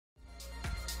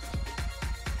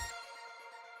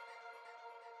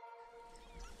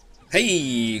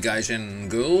Hey guys and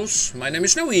girls, my name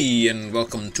is Snowy and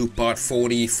welcome to part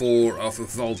 44 of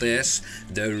Valdez,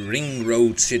 the ring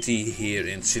road city here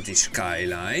in City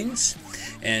Skylines.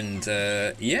 And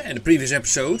yeah, in the previous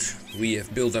episode we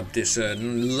have built up this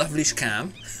lovely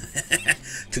scam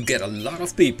to get a lot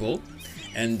of people,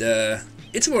 and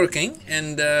it's working.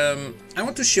 And I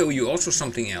want to show you also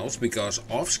something else, because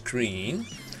off screen,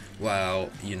 while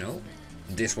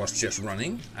this was just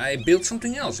running, I built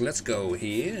something else. Let's go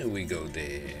here, we go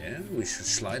there, we should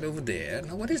slide over there.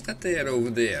 Now what is that there over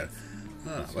there?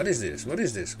 What is this? What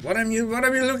is this? What are you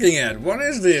looking at? What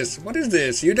is this? What is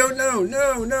this? You don't know?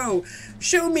 No.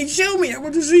 Show me, I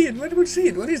want to see it. I want to see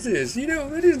it. What is this?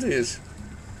 What is this?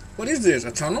 What is this?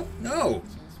 A tunnel? No.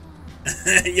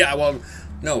 Yeah, well,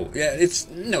 no. Yeah,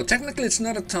 no, technically it's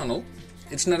not a tunnel.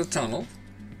 It's not a tunnel.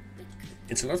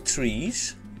 It's a lot of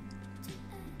trees.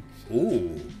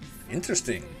 Ooh,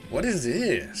 interesting. What is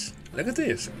this? Look at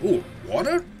this. Ooh,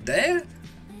 water? There?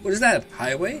 What is that?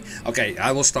 Highway? Okay,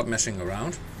 I will stop messing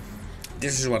around.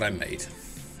 This is what I made.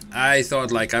 I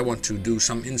thought I want to do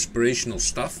some inspirational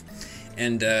stuff.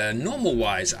 And normal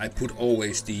wise, I put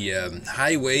always the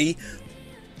highway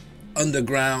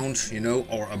underground,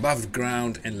 or above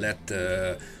ground, and let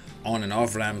the on and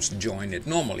off ramps join it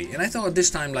normally. And I thought this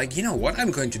time, you know what?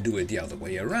 I'm going to do it the other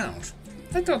way around.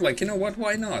 I thought, you know what,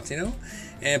 why not,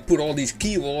 and put all these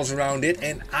key walls around it.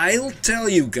 And I'll tell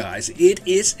you guys, it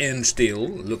is, and still,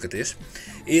 look at this,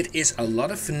 it is a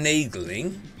lot of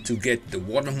finagling to get the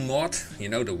water mod,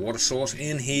 the water source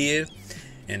in here,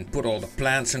 and put all the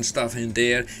plants and stuff in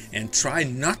there, and try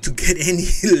not to get any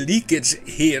leakage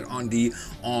here on the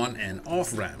on and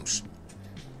off ramps.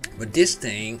 But this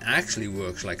thing actually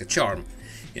works like a charm.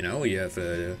 You have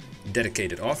a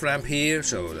dedicated off-ramp here,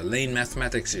 so the lane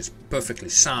mathematics is perfectly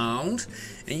sound,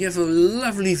 and you have a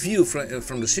lovely view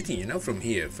from the city, from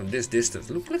here, from this distance.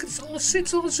 Look, it's all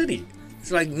city.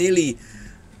 It's like nearly,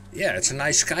 yeah, it's a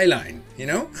nice skyline,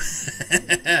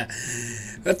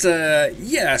 But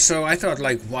yeah, so I thought,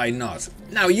 why not?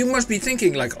 Now you must be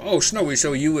thinking, oh, Snowy,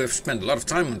 so you have spent a lot of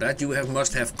time on that. You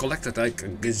must have collected a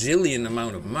gazillion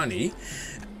amount of money,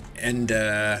 and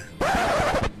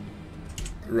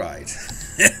right.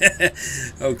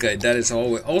 Okay, that is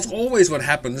always what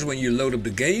happens when you load up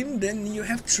the game. Then you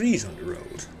have trees on the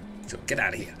road. So get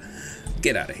out of here.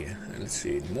 Get out of here. Let's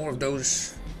see, more of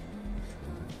those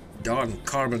darn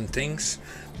carbon things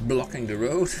blocking the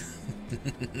road.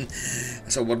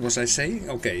 So what was I saying?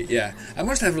 Okay, yeah, I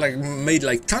must have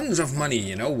made tons of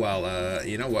money,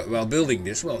 while building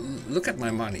this. Well, look at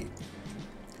my money.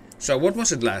 So what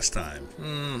was it last time?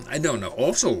 I don't know.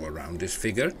 Also around this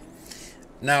figure.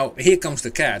 Now here comes the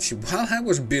catch. While I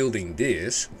was building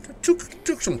this, it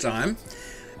took some time.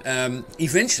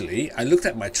 Eventually I looked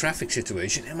at my traffic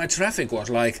situation, and my traffic was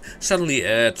suddenly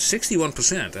at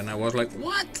 61%, and I was like,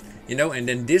 what? And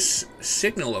then this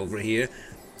signal over here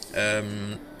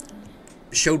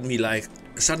showed me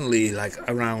suddenly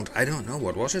around, I don't know,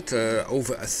 what was it,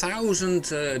 over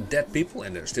 1,000 dead people,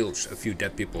 and there's still a few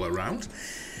dead people around.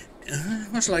 I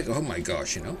was like, oh my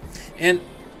gosh, and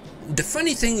the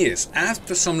funny thing is,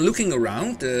 after some looking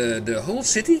around the whole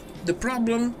city, the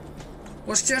problem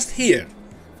was just here.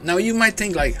 Now you might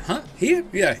think huh? Here?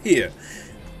 Yeah, here.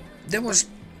 There was...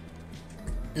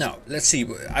 Now, let's see.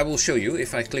 I will show you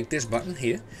if I click this button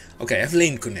here. Okay, I have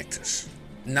lane connectors.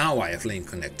 Now I have lane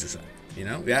connectors.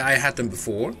 Yeah, I had them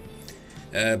before,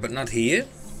 but not here.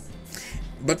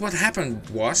 But what happened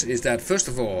is that, first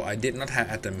of all, I did not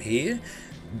have them here.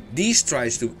 These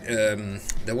tries to,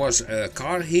 there was a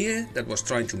car here that was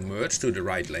trying to merge to the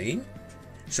right lane,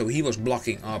 so he was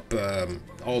blocking up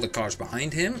all the cars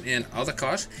behind him and other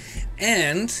cars.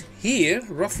 And here,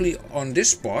 roughly on this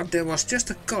spot, there was just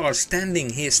a car standing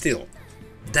here still.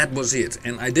 That was it,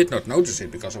 and I did not notice it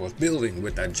because I was building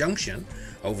with that junction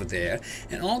over there,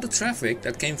 and all the traffic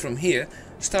that came from here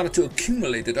started to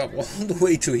accumulate it up all the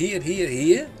way to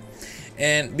here,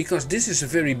 and because this is a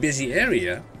very busy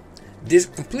area, this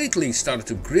completely started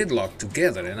to gridlock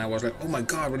together, and I was like, oh my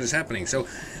god, what is happening? So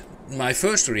my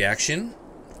first reaction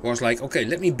was okay,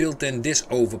 let me build then this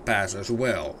overpass as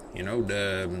well.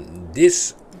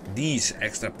 These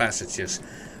extra passages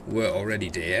were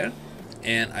already there,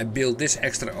 and I built this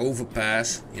extra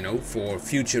overpass, for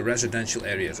future residential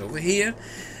areas over here,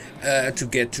 to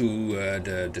get to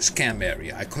the scam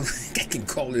area. I can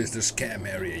call this the scam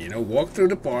area, walk through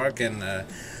the park and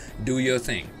do your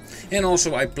thing. And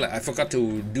also I forgot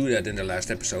to do that in the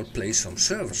last episode, place some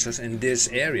services in this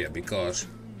area, because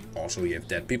Also, you have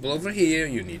dead people over here,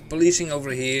 you need policing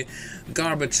over here,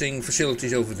 garbaging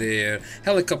facilities over there,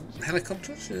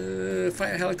 helicopters,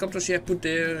 fire helicopters, yeah, put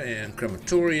there, and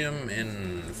crematorium,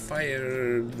 and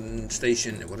fire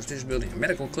station, what is this building, a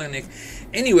medical clinic.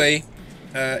 Anyway,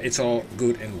 it's all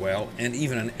good and well, and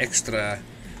even an extra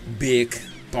big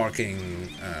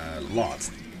parking lot,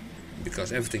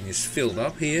 because everything is filled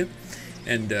up here,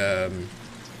 and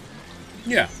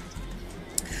yeah.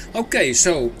 Okay,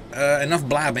 so enough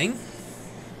blabbing,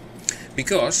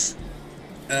 because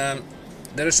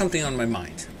there is something on my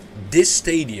mind. This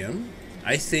stadium,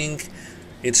 I think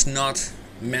it's not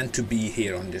meant to be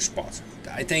here on this spot.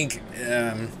 I think,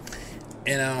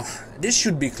 you know, this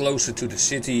should be closer to the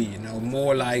city, you know,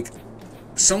 more like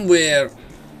somewhere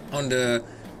on the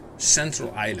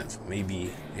central island.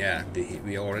 Maybe, yeah,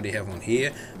 we already have one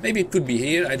here. Maybe it could be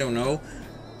here, I don't know.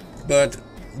 But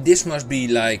this must be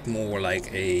like more like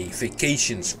a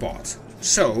vacation spot.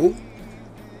 So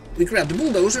we grab the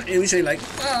bulldozer and we say like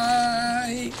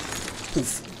bye.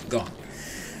 Poof, gone.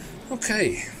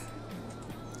 Okay.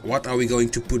 What are we going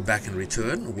to put back in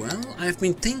return? Well, I've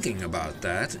been thinking about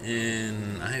that,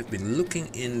 and I have been looking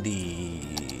in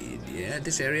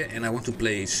this area, and I want to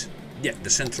place the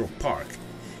Central Park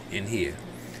in here.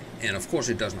 And of course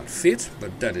it does not fit,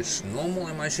 but that is normal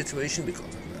in my situation because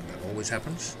that always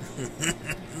happens.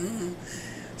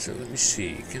 So let me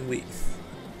see, can we, you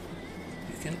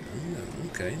can, oh,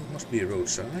 okay, it must be a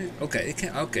roadside. Okay, it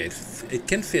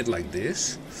can fit like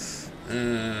this.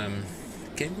 Can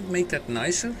we make that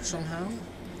nicer somehow?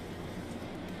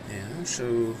 Yeah,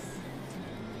 so,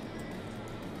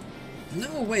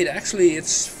 no, wait, actually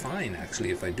it's fine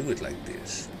actually if I do it like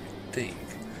this, I think.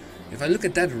 If I look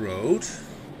at that road,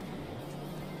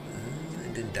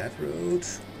 and then that road,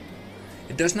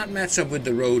 it does not match up with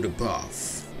the road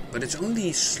above, but it's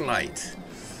only slight.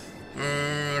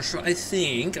 So I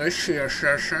think, okay,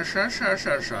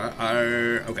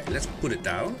 let's put it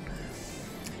down.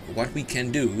 What we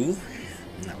can do,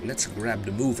 now let's grab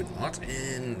the move it mod,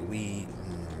 and we,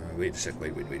 wait a sec,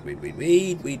 wait, move it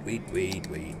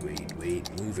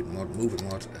mod,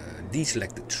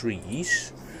 deselect the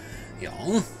trees,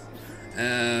 yeah.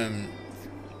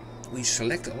 We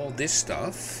select all this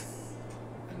stuff.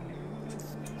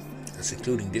 That's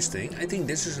including this thing. I think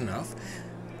this is enough.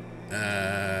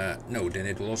 No, then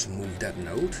it will also move that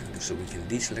node. So we can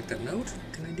deselect that node.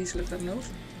 Can I deselect that node?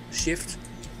 Shift.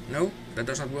 No, that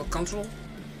does not work. Control.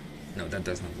 No, that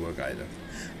does not work either.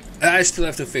 I still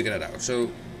have to figure that out. So,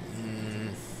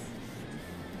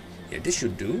 yeah, this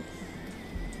should do.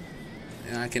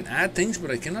 I can add things,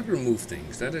 but I cannot remove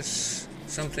things. That is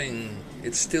something,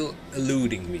 it's still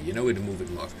eluding me, you know, with the move it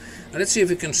mod. Now let's see if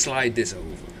we can slide this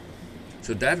over.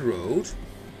 So that road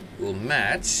will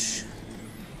match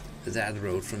that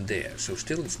road from there. So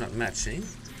still it's not matching.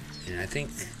 And I think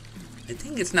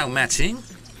it's now matching.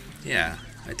 Yeah,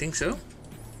 I think so.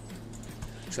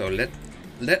 So let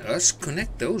us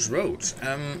connect those roads.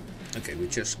 Okay, we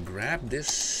just grab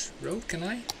this road, can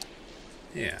I?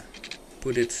 Yeah,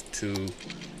 put it to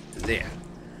there.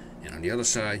 And on the other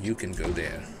side, you can go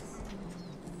there.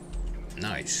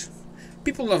 Nice.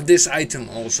 People love this item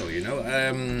also, you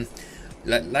know.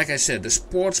 Like I said, the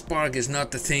sports park is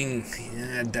not the thing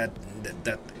that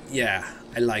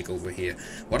I like over here.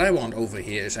 What I want over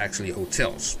here is actually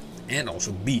hotels and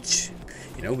also beach.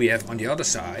 You know, we have on the other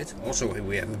side also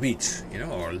we have a beach, you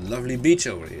know, or a lovely beach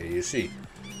over here. You see,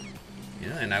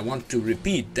 yeah, and I want to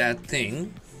repeat that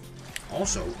thing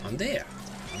also on there.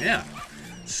 Yeah.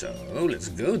 So let's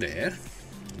go there.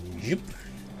 Yep.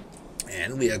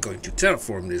 And we are going to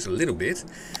terraform this a little bit.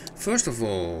 First of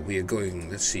all, we are going,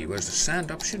 let's see, where's the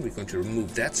sand option? We're going to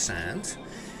remove that sand.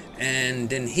 And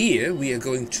then here we are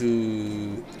going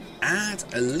to add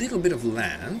a little bit of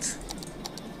land.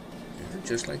 Yeah,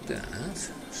 just like that.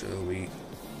 So we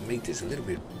make this a little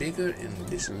bit bigger and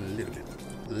this a little bit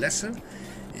lesser.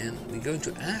 And we're going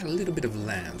to add a little bit of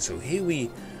land. So here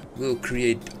we will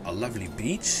create a lovely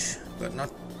beach, but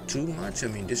not too much. I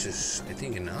mean, this is, I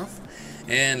think, enough.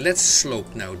 And let's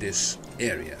slope now this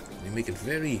area. We make it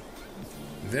very,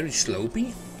 very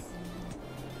slopey,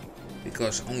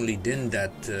 because only then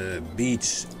that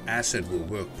beach asset will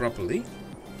work properly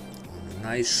on a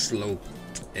nice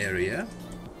sloped area.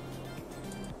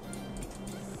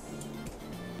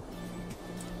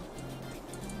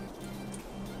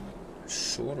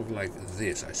 Sort of like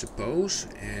this, I suppose.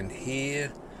 And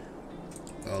here,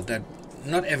 well, that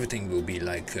not everything will be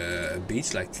like a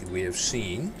beach like we have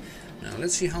seen. Now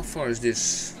let's see how far is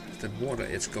this, that water.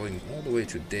 It's going all the way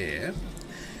to there.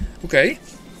 Okay,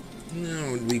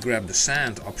 now we grab the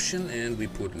sand option and we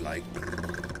put like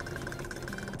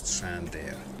sand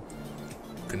there.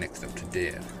 connect up to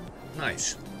there.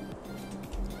 Nice.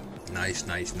 Nice,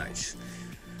 nice, nice.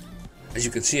 As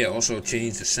you can see, I also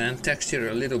changed the sand texture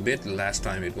a little bit. Last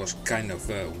time it was kind of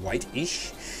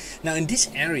white-ish. Now in this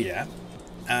area,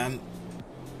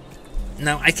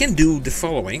 now I can do the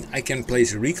following. I can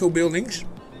place Rico buildings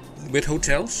with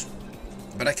hotels,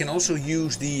 but I can also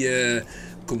use the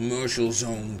commercial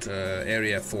zoned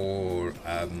area for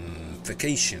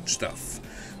vacation stuff.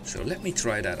 So let me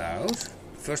try that out.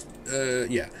 First,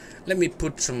 yeah, let me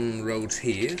put some roads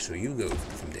here. So you go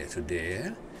from there to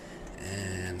there.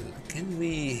 And can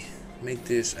we make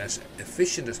this as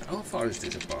efficient as... How far is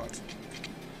this apart?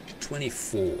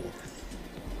 24.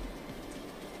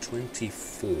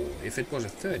 24. If it was a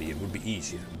 30 it would be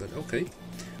easier, but okay.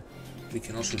 We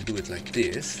can also do it like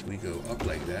this. We go up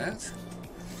like that.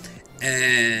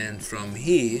 And from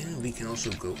here we can also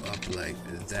go up like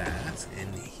that.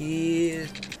 And here...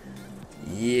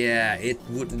 Yeah, it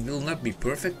will not be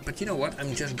perfect, but you know what?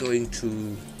 I'm just going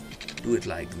to do it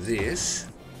like this.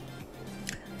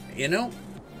 You know,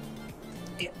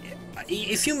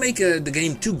 if you make the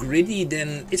game too gritty,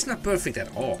 then it's not perfect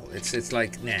at all. It's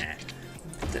like, nah,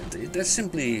 that's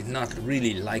simply not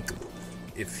really likable,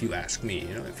 if you ask me,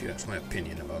 you know, if you ask my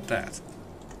opinion about that.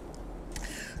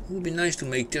 It would be nice to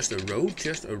make just a road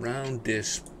just around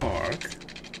this park.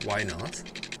 Why not?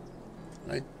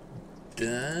 Like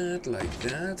that,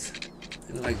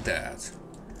 and like that.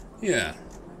 Yeah,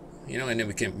 you know, and then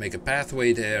we can make a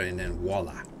pathway there, and then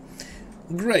voila.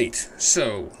 Great.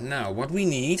 So now what we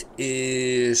need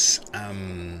is a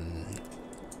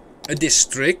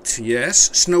district.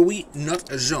 Yes, snowy,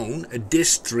 not a zone, a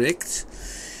district.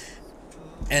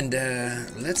 And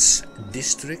let's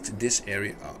district this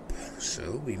area up.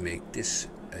 So we make this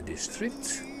a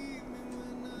district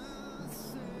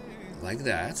like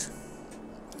that.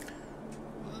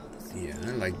 Yeah,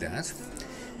 like that.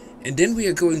 And then we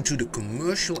are going to the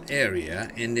commercial area,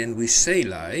 and then we say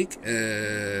like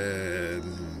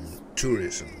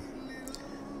tourism,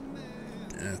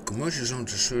 commercial zone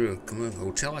to serve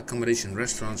hotel accommodation,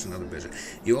 restaurants and other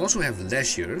business. You also have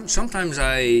leisure. Sometimes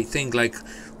I think like,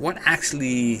 what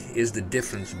actually is the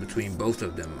difference between both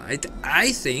of them?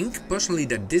 I think personally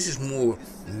that this is more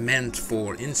meant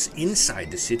for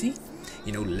inside the city,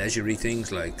 you know, leisurey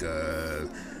things like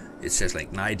it says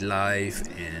like nightlife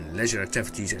and leisure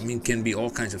activities. I mean, can be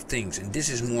all kinds of things. And this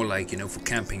is more like, you know, for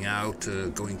camping out,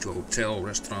 going to a hotel,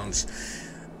 restaurants,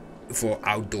 for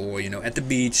outdoor, you know, at the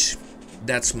beach.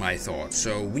 That's my thought.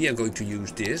 So we are going to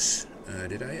use this.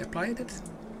 Did I apply it?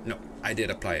 No, I did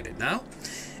apply it now.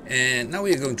 And now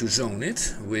we are going to zone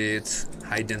it with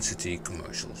high density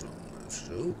commercial zone.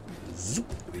 So, zoop,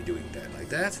 we're doing that like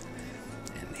that.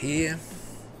 And here.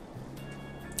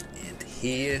 And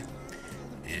here.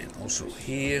 And also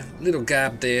here, little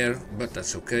gap there, but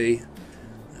that's okay.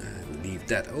 Leave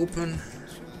that open.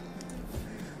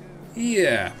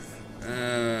 Yeah,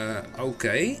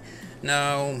 okay.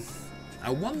 Now,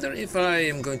 I wonder if I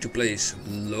am going to place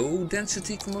low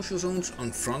density commercial zones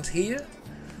on front here.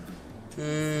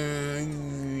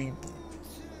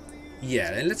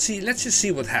 Yeah, and let's just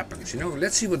see what happens, you know.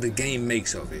 Let's see what the game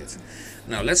makes of it.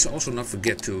 Now, let's also not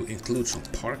forget to include some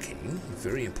parking,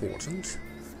 very important.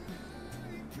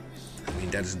 I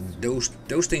mean, that is,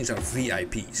 those things are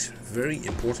VIPs. Very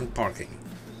important parking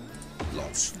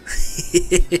lots.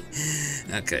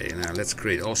 Okay, now let's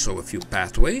create also a few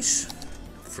pathways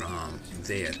from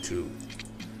there to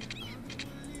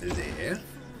there,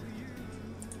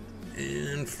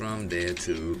 and from there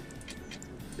to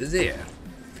there.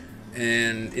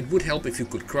 And it would help if you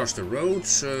could cross the road.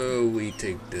 So we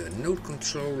take the node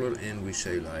controller and we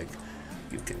say like,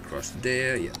 you can cross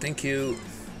there. Yeah, thank you.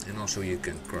 And also you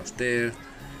can cross there.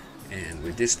 And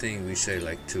with this thing we say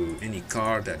like, to any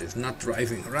car that is not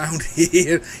driving around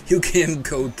here, you can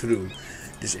go through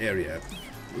this area.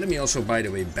 Let me also, by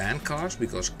the way, ban cars,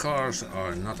 because cars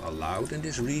are not allowed in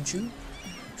this region.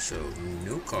 So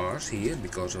no cars here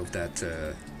because of that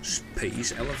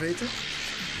space elevator.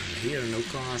 And here no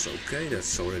cars. Okay,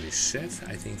 that's already set.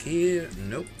 I think here,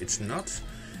 nope, it's not.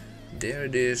 There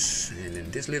it is. And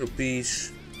then this little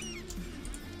piece.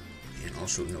 And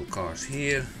also no cars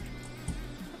here.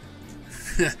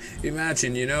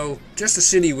 Imagine, you know, just a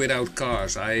city without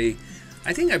cars. I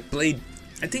think I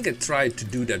tried to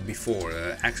do that before.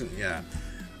 Actually, yeah,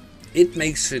 it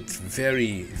makes it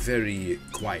very, very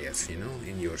quiet, you know,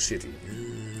 in your city.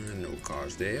 No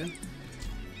cars there.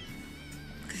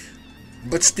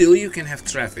 But still, you can have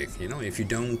traffic, you know, if you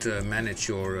don't manage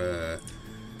your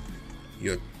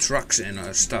trucks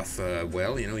and stuff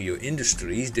well, you know, your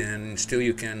industries, then still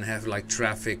you can have like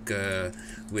traffic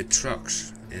with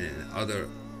trucks and other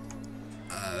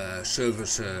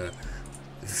service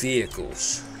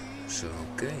vehicles. So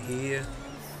okay,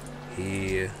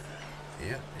 here,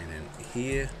 yeah, and then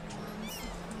here,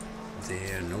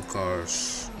 there, no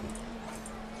cars.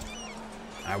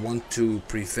 I want to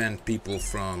prevent people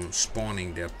from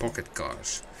spawning their pocket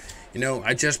cars. You know,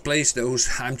 I just placed those.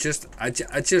 I just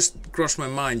crossed my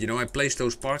mind. You know, I placed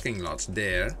those parking lots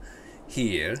there,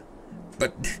 here,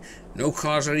 but no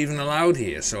cars are even allowed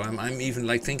here. So I'm even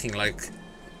like thinking like,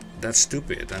 that's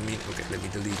stupid. I mean, okay, let me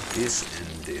delete this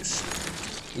and this.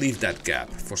 Leave that gap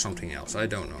for something else. I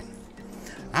don't know.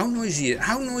 How noisy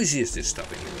is this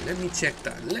stuff anyway? Let me check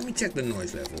that. Let me check the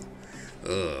noise level.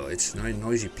 It's a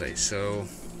noisy place. So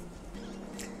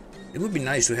it would be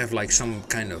nice to have like some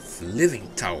kind of living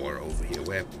tower over here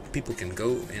where people can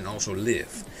go and also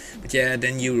live. But yeah,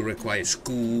 then you require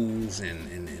schools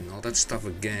and all that stuff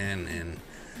again. And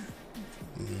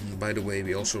by the way,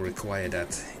 we also require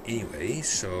that anyway.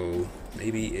 So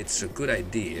maybe it's a good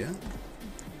idea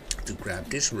to grab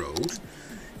this road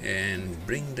and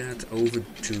bring that over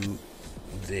to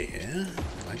there,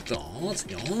 like that.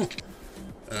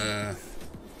 Yeah.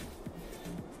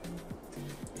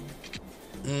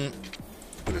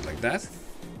 Put it like that.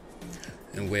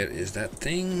 And where is that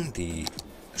thing? The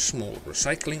small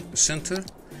recycling center.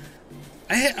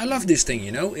 I love this thing,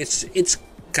 you know. It's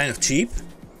kind of cheap.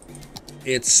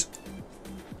 It's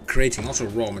creating also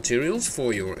raw materials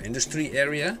for your industry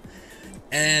area,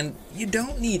 and you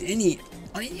don't need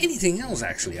anything else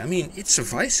actually. I mean, it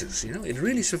suffices, you know. It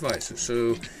really suffices.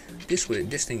 So this way,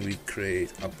 this thing we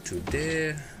create up to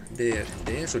there, there, and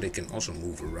there, so they can also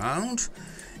move around.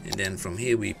 And then from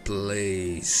here we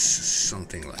place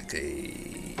something like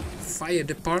a fire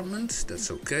department. That's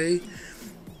okay.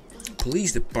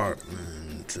 Police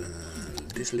department.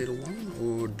 This little one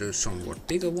or the somewhat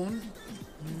bigger one?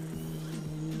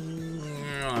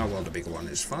 Well, the bigger one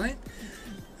is fine.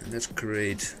 And let's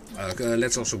create.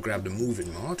 Let's also grab the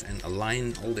moving mod and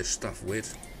align all this stuff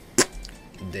with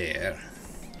there.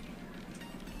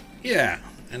 Yeah.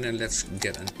 And then let's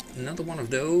get another one of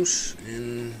those.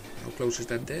 And how close is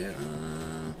that there?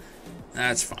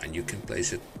 That's fine. You can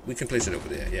place it. We can place it over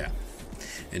there. Yeah.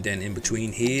 And then in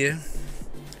between here,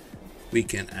 we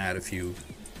can add a few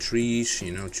trees.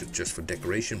 You know, just for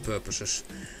decoration purposes.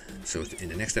 So in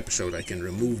the next episode, I can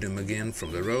remove them again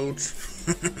from the road.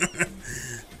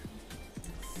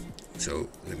 So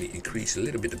let me increase a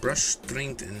little bit the brush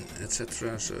strength and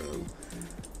etc. So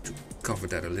to cover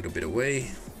that a little bit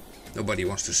away. Nobody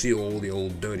wants to see all the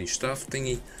old dirty stuff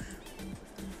thingy.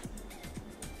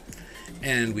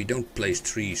 And we don't place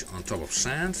trees on top of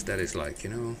sand. That is like, you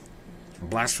know,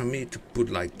 blasphemy to put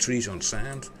like trees on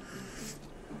sand.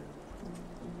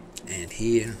 And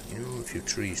here, you know, a few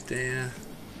trees there.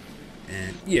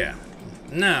 And yeah.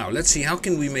 Now let's see, how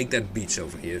can we make that beach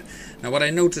over here? Now what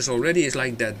I noticed already is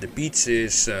like that the beach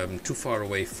is too far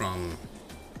away from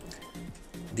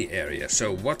the area.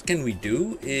 So what can we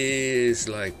do is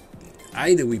like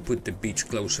either we put the beach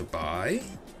closer by,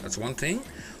 that's one thing,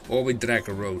 or we drag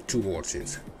a road towards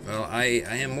it. Well, I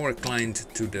am more inclined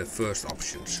to the first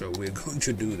option, so we're going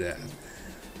to do that.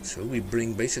 So we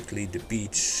bring basically the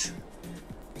beach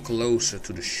closer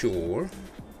to the shore.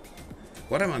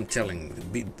 What am I telling?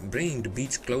 Bringing the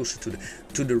beach closer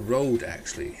to the road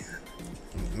actually,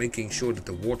 making sure that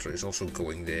the water is also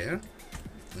going there.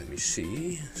 Let me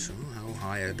see. So how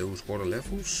high are those water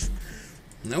levels?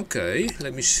 Okay,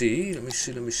 let me see.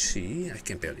 I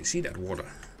can barely see that water.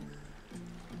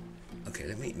 Okay,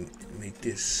 let me make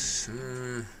this.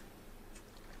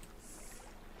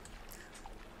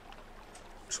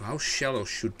 So how shallow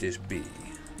should this be?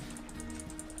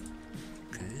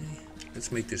 Let's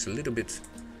make this a little bit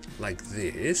like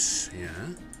this, yeah,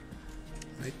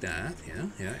 like that, yeah.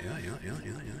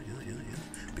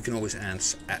 We can always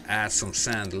add some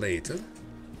sand later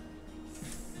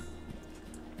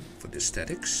for the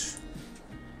statics.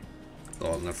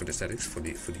 Well, not for the statics, for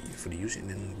the use, and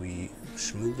then we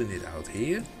smoothen it out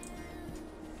here.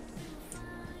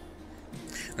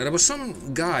 Now there was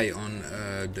some guy on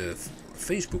the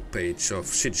Facebook page of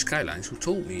City Skylines who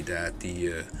told me that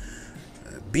the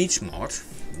beach mod,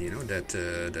 you know, that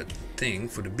thing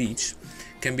for the beach,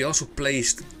 can be also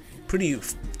placed pretty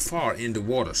far in the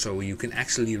water, so you can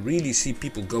actually really see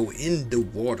people go in the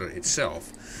water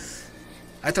itself.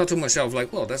 I thought to myself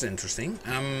like, well, that's interesting.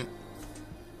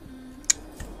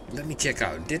 Let me check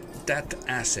out, did that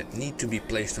asset need to be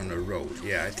placed on the road?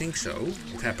 Yeah, I think so.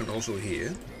 It happened also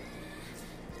here.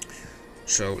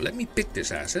 So let me pick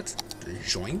this asset,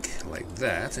 joink, like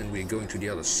that, and we're going to the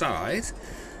other side.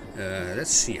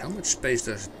 Let's see, how much space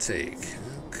does it take?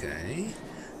 Okay,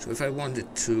 So if I want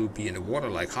it to be in the water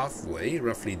like halfway,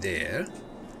 roughly there,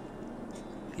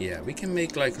 yeah, we can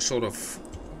make like a sort of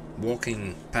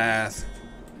walking path,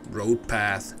 road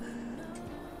path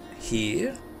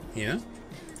here, yeah.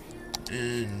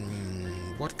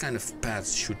 And what kind of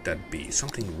path should that be?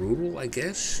 Something rural, I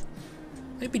guess?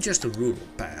 Maybe just a rural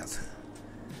path.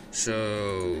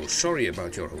 So, sorry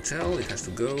about your hotel, it has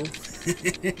to go.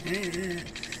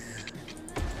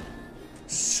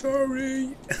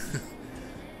 Sorry.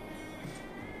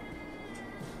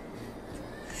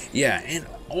 Yeah, and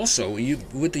also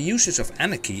with the usage of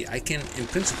anarchy, I can in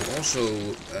principle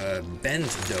also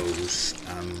bend those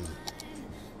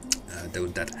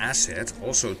that asset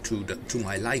also to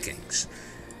my likings,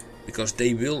 because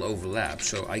they will overlap.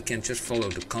 So I can just follow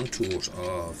the contours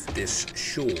of this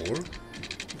shore,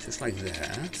 just like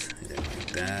that, and then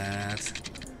like that,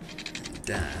 and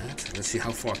that. Let's see,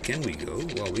 how far can we go?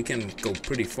 Well, we can go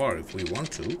pretty far if we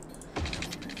want to.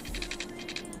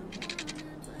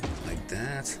 Like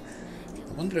that.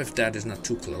 I wonder if that is not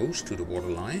too close to the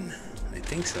waterline. I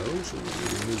think so. So let me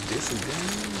remove this again.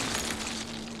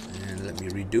 And let me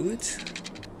redo it.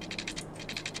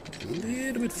 A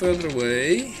little bit further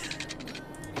away.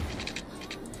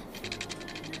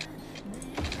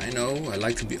 I know, I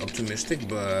like to be optimistic,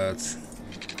 but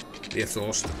we have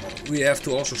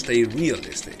to also stay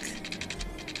realistic.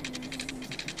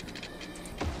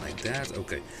 Like that,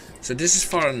 okay. So this is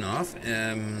far enough.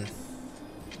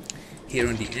 Here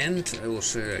on the end, I will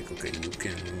say, like, okay, you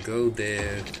can go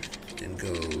there, and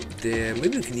go there.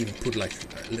 Maybe we can even put like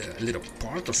a little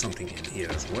park or something in here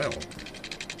as well.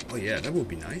 Oh yeah, that would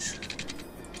be nice.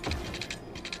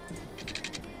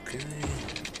 Okay.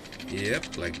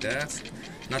 Yep, like that.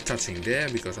 Not touching there,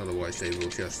 because otherwise they will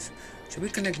just... Should we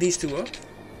connect these two up?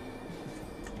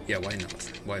 Yeah, why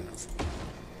not? Why not?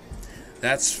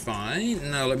 That's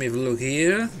fine. Now let me have a look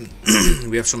here.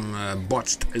 We have some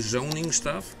botched zoning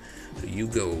stuff. So you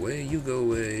go away, you go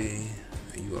away.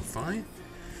 You are fine.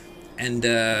 And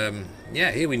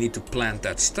yeah, here we need to plant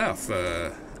that stuff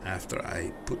after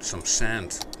I put some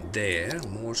sand there.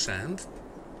 More sand.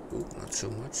 Oh, not so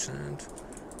much sand.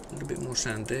 A little bit more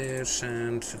sand there.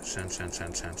 Sand, sand, sand,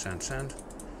 sand, sand, sand, sand.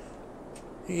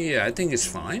 Yeah, I think it's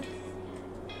fine.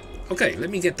 Okay, let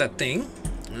me get that thing.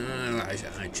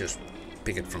 I just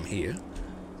pick it from here.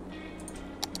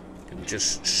 I'm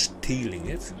just stealing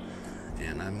it.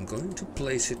 And I'm going to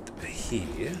place it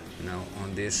here. Now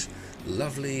on this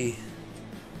lovely...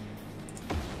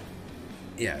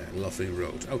 Yeah, lovely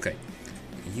road. Okay.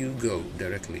 You go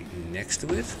directly next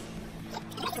to it.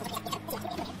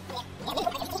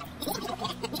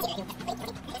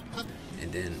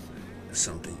 And then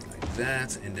something like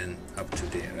that. And then up to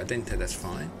there. I think that's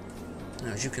fine.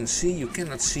 Now as you can see, you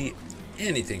cannot see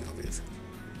anything of it.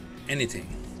 Anything.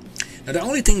 Now the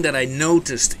only thing that I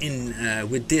noticed in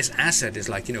with this asset is,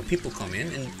 like, you know, people come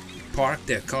in and park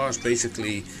their cars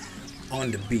basically on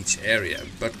the beach area.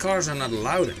 But cars are not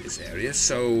allowed in this area,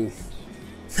 so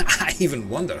I even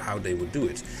wonder how they would do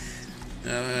it.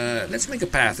 Let's make a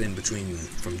path in between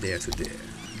from there to there.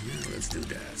 Yeah, let's do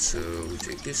that. So we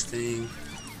take this thing.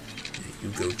 You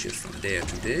go just from there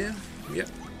to there. Yep.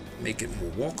 Make it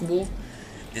more walkable.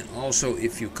 And also,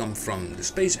 if you come from the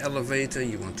space elevator,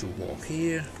 you want to walk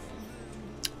here.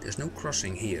 There's no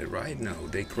crossing here, right? No,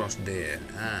 they cross there.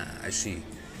 Ah, I see.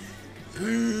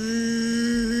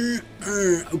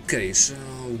 Okay, so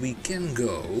we can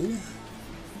go.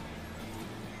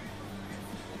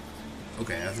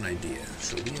 Okay, I have an idea.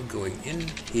 So we are going in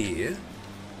here,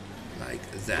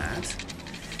 like that.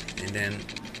 And then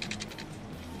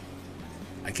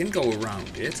I can go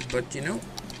around it, but you know,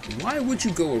 why would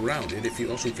you go around it if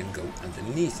you also can go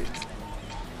underneath it?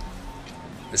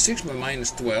 The 6 by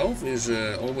 -12 is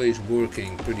always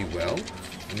working pretty well.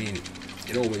 I mean,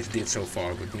 it always did so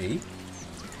far with me.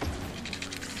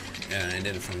 And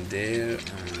then from there,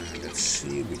 let's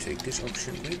see, we take this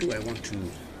option. Where do I want to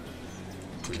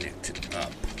connect it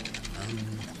up?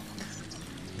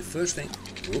 The first thing,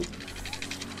 oh,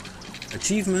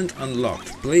 achievement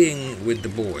unlocked, playing with the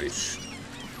boys.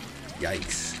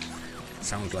 Yikes,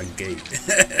 sounds like gay.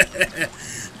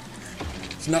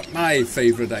 It's not my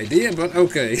favorite idea, but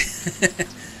okay.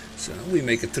 So we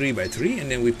make a 3 by 3 and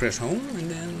then we press home and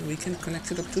then we can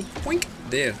connect it up to point.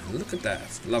 There, look at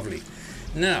that, lovely.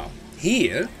 Now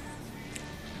here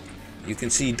you can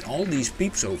see all these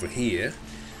peeps over here.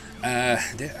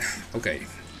 Okay,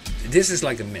 this is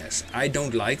like a mess. I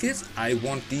don't like it. I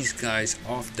want these guys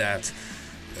off that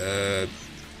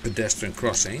pedestrian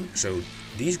crossing. So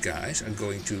these guys are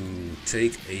going to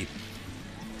take a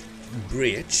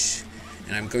bridge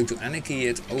and I'm going to anarchy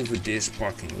it over this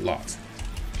parking lot.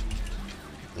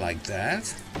 like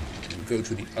that. And go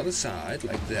to the other side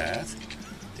like that.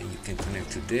 Then you can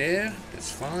connect to there.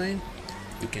 That's fine.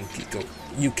 You can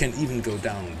You can even go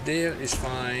down there. Is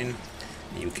fine.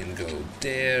 You can go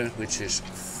there, which is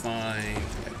fine,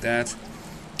 like that.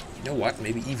 You know what?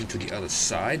 Maybe even to the other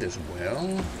side as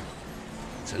well.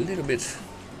 It's a little bit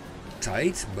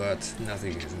tight, but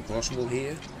nothing is impossible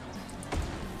here.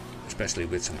 Especially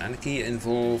with some anarchy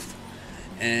involved.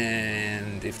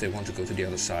 And if they want to go to the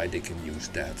other side, they can use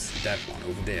that one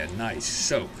over there. Nice.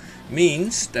 So,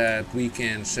 means that we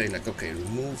can say like, okay,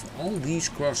 remove all these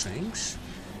crossings.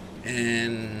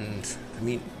 And, I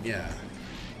mean, yeah.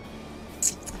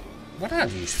 What are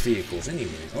these vehicles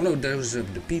anyway? Oh no, those are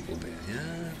the people there.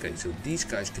 Yeah, okay, so these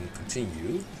guys can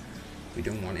continue. We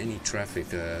don't want any traffic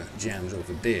jams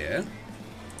over there.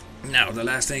 Now the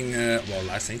last thing,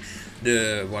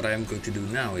 what I am going to do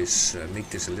now is make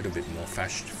this a little bit more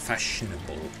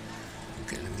fashionable.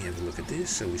 Okay, let me have a look at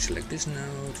this. So we select this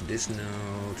node,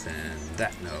 and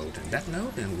that node,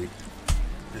 and we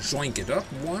zoink it up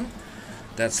one.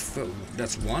 That's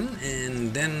one,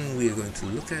 and then we are going to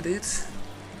look at it.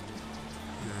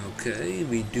 Okay,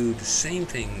 we do the same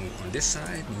thing on this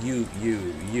side. You,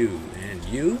 and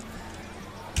you.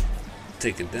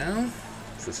 Take it down,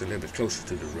 so it's a little bit closer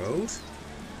to the road.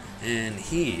 And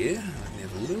here, let me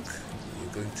have a look.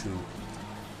 We're going to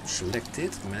select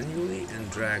it manually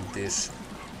and drag this.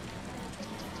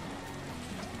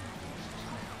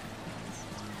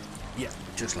 Yeah,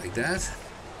 just like that.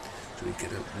 So we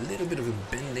get a little bit of a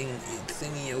bending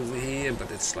thingy over here, but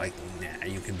it's like, nah,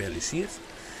 you can barely see it.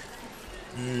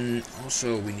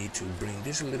 Also, we need to bring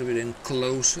this a little bit in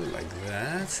closer, like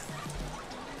that.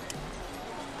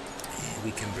 And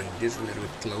we can bring this a little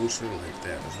bit closer, like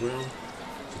that as well.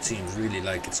 It seems really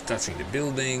like it's touching the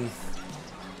building.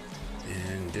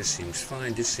 And this seems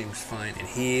fine, and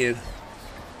here,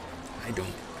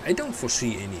 I don't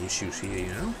foresee any issues here,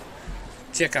 you know.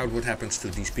 Check out what happens to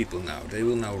these people now. They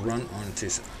will now run on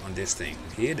this thing.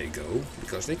 Here they go,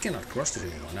 because they cannot cross this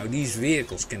anymore. Now these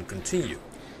vehicles can continue.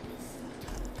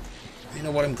 You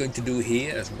know what I'm going to do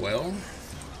here as well?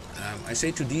 I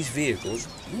say to these vehicles,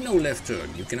 no left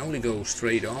turn. You can only go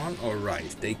straight on or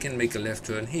right. They can make a left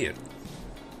turn here.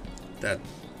 That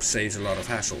saves a lot of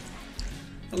hassle.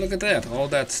 Now look at that. All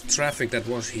that traffic that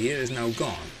was here is now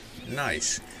gone.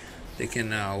 Nice. They can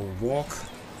now walk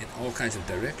in all kinds of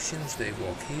directions. They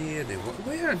walk here. They walk.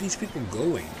 Where are these people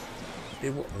going? They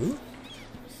walk. Huh?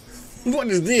 What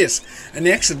is this? An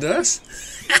exodus?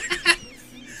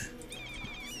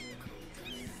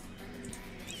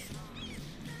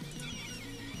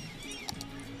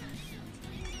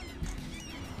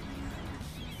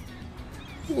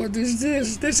 What is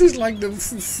this? This is like the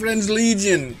Friends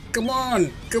Legion. Come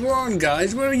on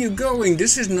guys, where are you going?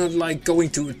 This is not like going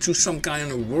to some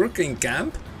kind of working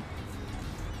camp.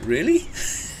 Really?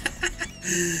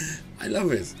 I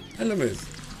love it.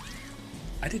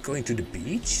 Are they going to the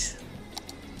beach?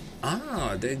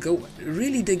 Ah, they go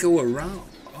around.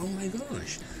 Oh my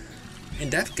gosh. In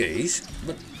that case,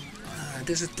 but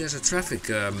there's a traffic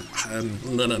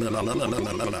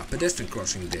pedestrian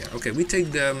crossing there. Okay, we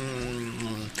take the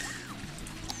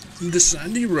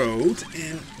sandy road,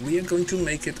 and we are going to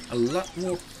make it a lot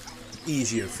more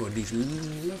easier for these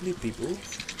lovely people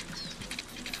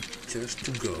just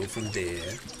to go from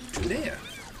there to there.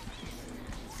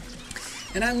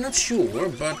 And I'm not sure,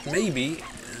 but maybe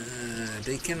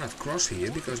they cannot cross here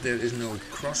because there is no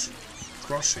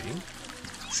crossing.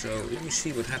 So let me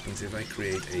see what happens if I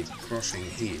create a crossing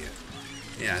here.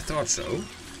 Yeah, I thought so.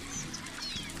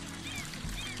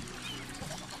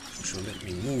 So let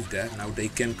me move that. Now they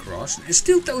can cross. And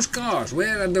still those cars.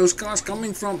 Where are those cars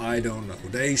coming from? I don't know.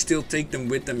 They still take them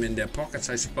with them in their pockets,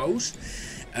 I suppose.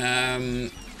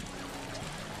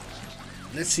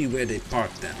 Let's see where they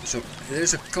park them. So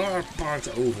there's a car parked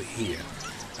over here.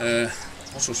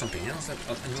 Also something else that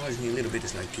annoys me a little bit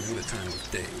is like, you know, the time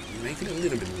of day. You make it a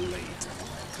little bit late.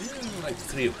 Like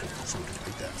 3 o'clock or something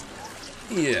like that.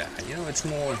 Yeah, you know, it's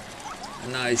more a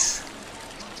nice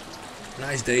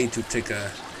day to take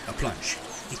a plunge.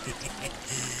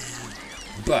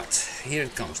 But here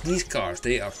it comes. These cars,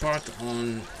 they are parked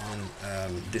on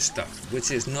this stuff, which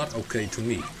is not okay to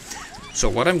me. So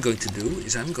what I'm going to do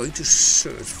is I'm going to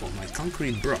search for my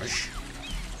concrete brush,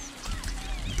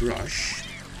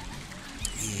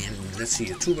 and let's see,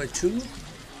 a 2x2.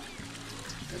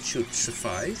 That should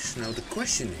suffice. Now the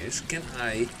question is, can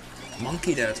I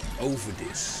monkey that over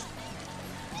this?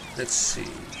 Let's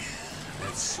see.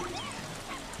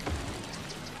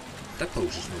 That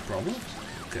poses no problem.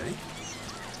 Okay.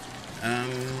 Then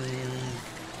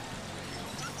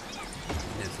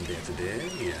from there to there,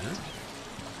 yeah.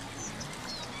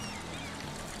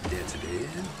 there to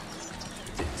there.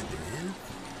 There to there.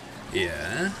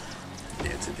 Yeah.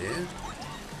 There to there.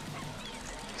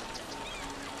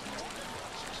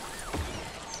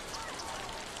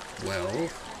 Well,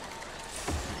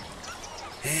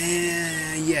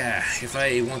 yeah, if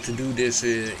I want to do this,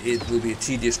 it will be a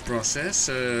tedious process.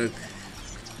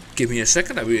 Give me a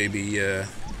second, I will be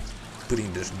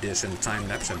putting this in time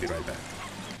lapse. I'll be right back.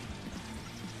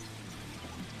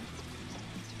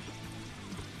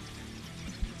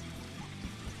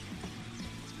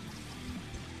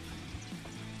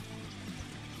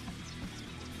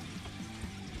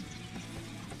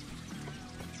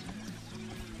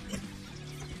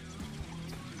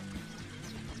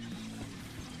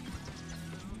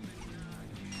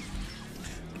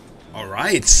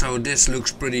 Alright, so this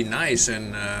looks pretty nice,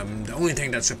 and the only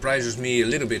thing that surprises me a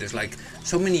little bit is like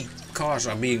so many cars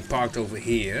are being parked over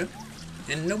here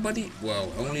and nobody,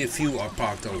 well, only a few are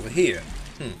parked over here.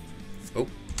 Oh,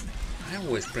 I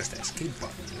always press the escape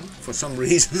button, you know, for some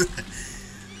reason.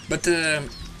 But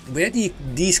where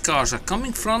these cars are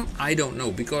coming from, I don't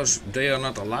know, because they are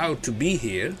not allowed to be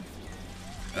here.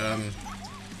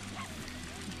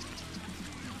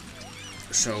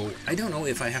 So I don't know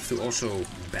if I have to also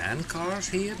ban cars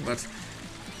here, but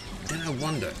then I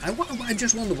wonder. I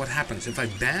just wonder what happens if I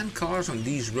ban cars on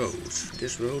these roads.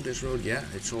 This road, yeah,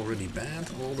 it's already banned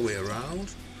all the way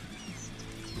around.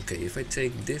 Okay, if I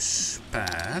take this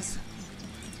path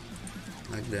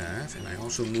like that, and I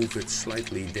also move it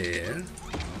slightly there,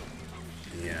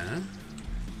 yeah.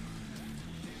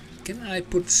 Can I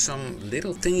put some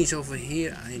little thingies over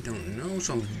here? I don't know,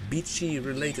 some beachy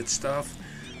related stuff.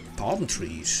 Palm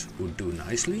trees would do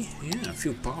nicely. Yeah, a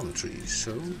few palm trees.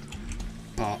 So,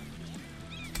 palm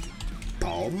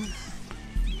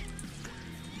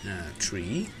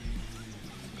tree.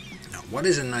 Now, what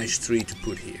is a nice tree to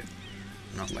put here?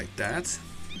 Not like that.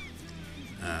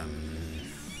 Let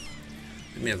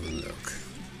me have a look.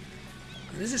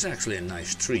 This is actually a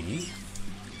nice tree.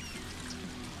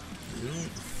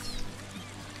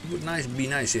 It would be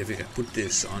nice if I could put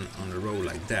this on a row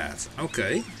like that.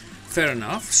 Okay. Fair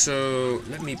enough, so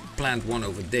let me plant one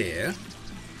over there.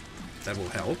 That will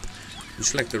help. We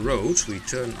select the roads, we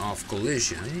turn off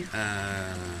collision.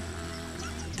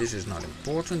 This is not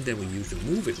important, then we use the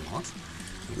move it mod.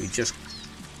 We just,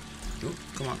 oh,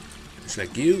 come on,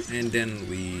 select you, and then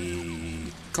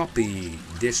we copy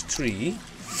this tree.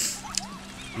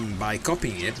 By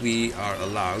copying it, we are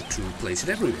allowed to place it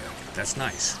everywhere. That's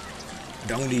nice.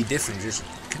 The only difference is,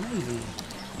 can I even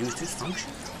use this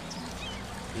function?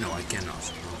 No, I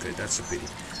cannot. Okay, that's a pity.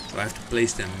 So I have to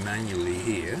place them manually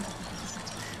here.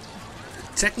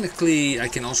 Technically, I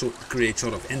can also create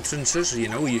sort of entrances, you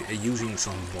know, using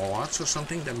some bollards or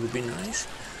something. That would be nice.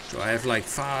 So I have like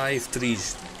 5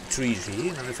 trees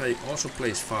here. Now if I also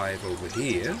place 5 over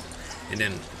here, and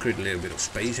then create a little bit of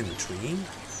space in between.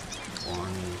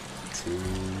 1, 2,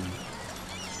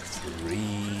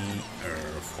 3,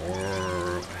 4,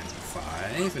 and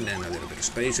 5, and then a little bit of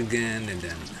space again, and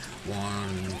then 1,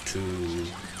 2,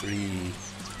 3,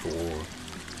 4,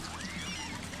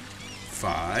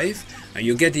 5. Now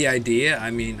you get the idea.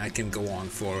 I mean, I can go on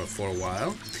for a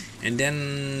while, and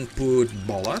then put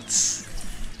bollards.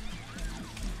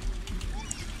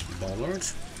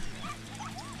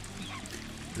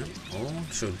 Oh,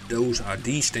 so those are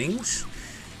these things.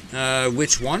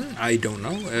 Which one? I don't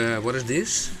know. What is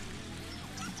this?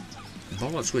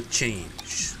 Bollards with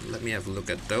change. Let me have a look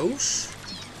at those.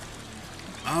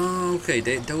 Okay,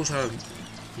 those are.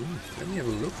 Let me have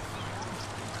a look.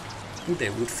 Oh, they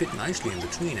would fit nicely in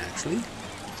between, actually.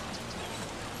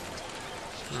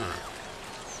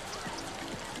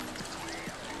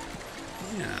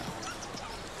 Yeah.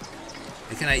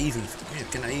 Can I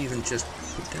even just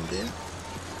put them there?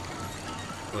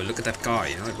 Oh, look at that car,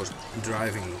 you know, it was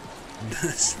driving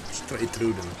straight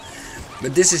through them.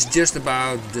 But this is just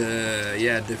about the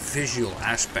visual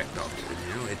aspect of it,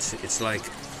 you know. It's like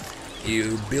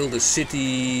you build a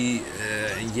city,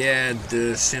 and yeah,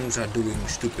 the Sims are doing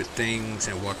stupid things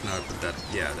and whatnot, but that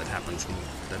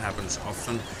happens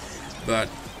often. But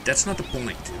that's not the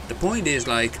point. The point is,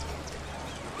 like,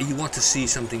 you want to see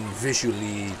something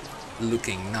visually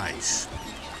looking nice.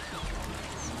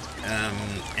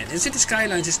 And in City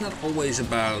Skylines, it's not always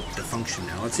about the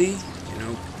functionality, you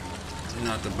know,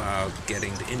 not about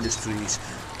getting the industries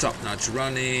top-notch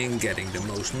running, getting the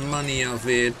most money of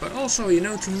it, but also, you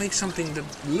know, to make something that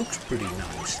looks pretty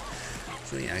nice.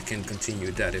 So yeah, I can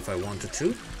continue that if I wanted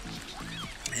to.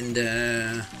 And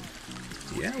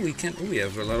yeah, we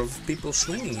have a lot of people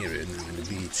swimming here in the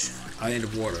beach, in the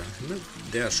water. Look,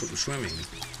 they are swimming,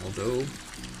 although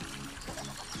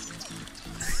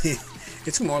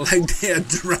It's more like they are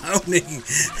drowning.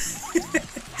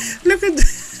 Look at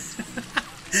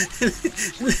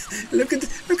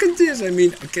look at this. I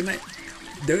mean, can I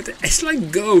do it? It's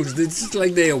like ghosts. It's just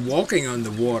like they are walking on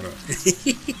the water.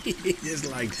 It's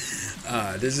like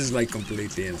this is like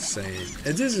completely insane.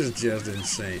 This is just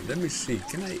insane. Let me see.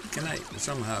 Can I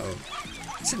somehow?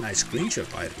 It's a nice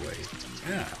screenshot, by the way.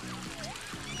 Yeah.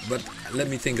 But let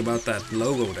me think about that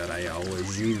logo that I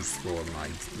always use for my,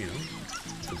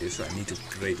 for this. I need to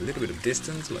create a little bit of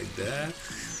distance like that.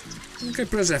 Okay,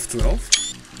 press F12.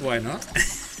 Why not?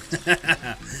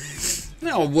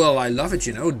 No, well, I love it,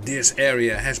 This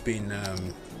area has been,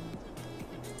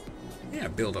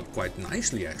 built up quite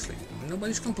nicely, actually.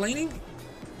 Nobody's complaining?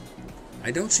 I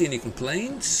don't see any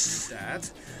complaints.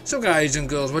 So, guys and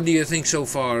girls, what do you think so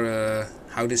far?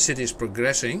 How the city is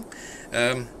progressing?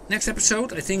 Next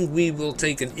episode, I think we will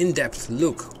take an in-depth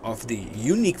look of the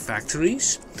unique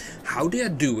factories, how they are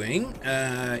doing,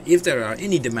 if there are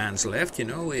any demands left,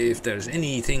 if there's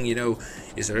anything,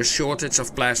 is there a shortage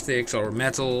of plastics or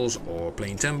metals or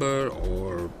plain timber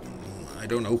or I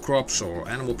don't know, crops or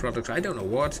animal products, I don't know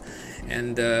what,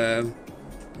 and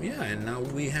and now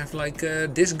we have like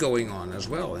this going on as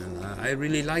well, and I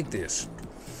really like this.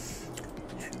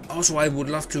 Also, I would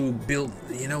love to build,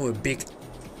 a big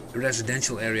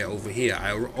residential area over here.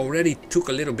 I already took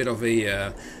a little bit of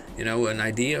a, an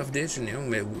idea of this,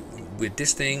 with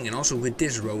this thing and also with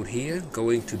this road here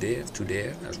going to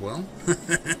there as well.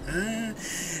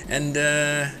 And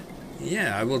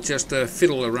I will just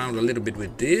fiddle around a little bit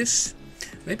with this.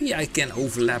 Maybe I can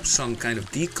overlap some kind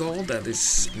of decal that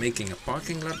is making a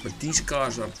parking lot, but these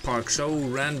cars are parked so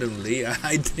randomly,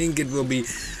 I think it will be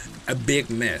a big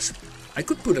mess. I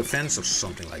could put a fence or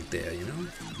something like there,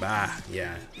 Bah,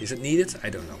 yeah. Is it needed? I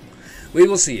don't know. We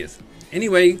will see it.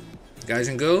 Anyway, guys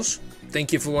and girls,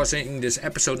 thank you for watching this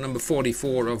episode number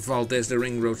 44 of Valdez, the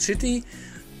Ring Road City,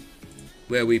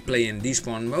 where we play in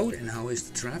despawn mode. And how is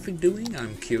the traffic doing?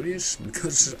 I'm curious,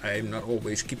 because I'm not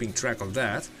always keeping track of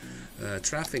that.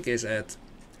 Traffic is at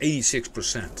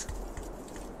 86%.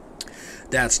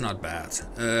 That's not bad.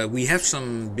 We have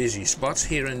some busy spots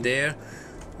here and there.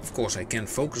 Of course, I can't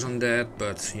focus on that,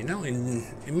 but in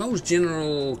most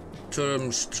general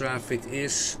terms, traffic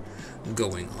is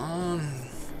going on.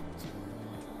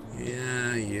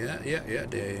 Yeah.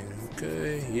 There.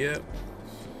 Okay. Yeah.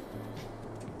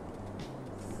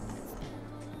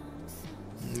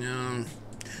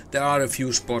 There are a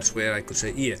few spots where I could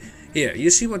say, here.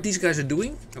 You see what these guys are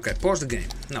doing? Okay, pause the game.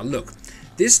 Now look,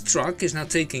 this truck is now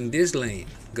taking this lane,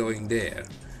 going there.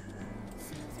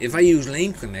 If I use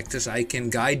lane connectors, I can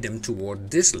guide them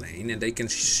toward this lane, and they can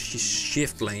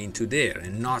shift lane to there,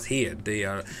 and not here.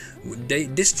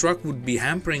 This truck would be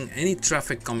hampering any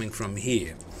traffic coming from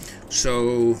here.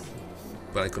 So,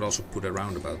 well, I could also put a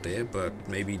roundabout there, but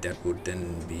maybe that would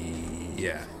then be,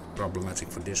 problematic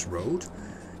for this road.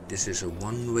 This is a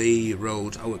one-way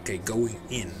road. Oh, okay, going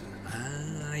in.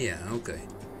 Okay.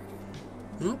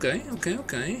 Okay.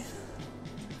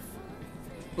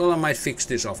 Well, I might fix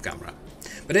this off camera.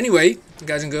 But anyway,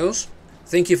 guys and girls,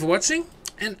 thank you for watching,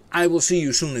 and I will see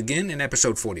you soon again in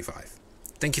episode 45.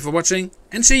 Thank you for watching,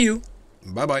 and see you.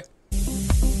 Bye bye.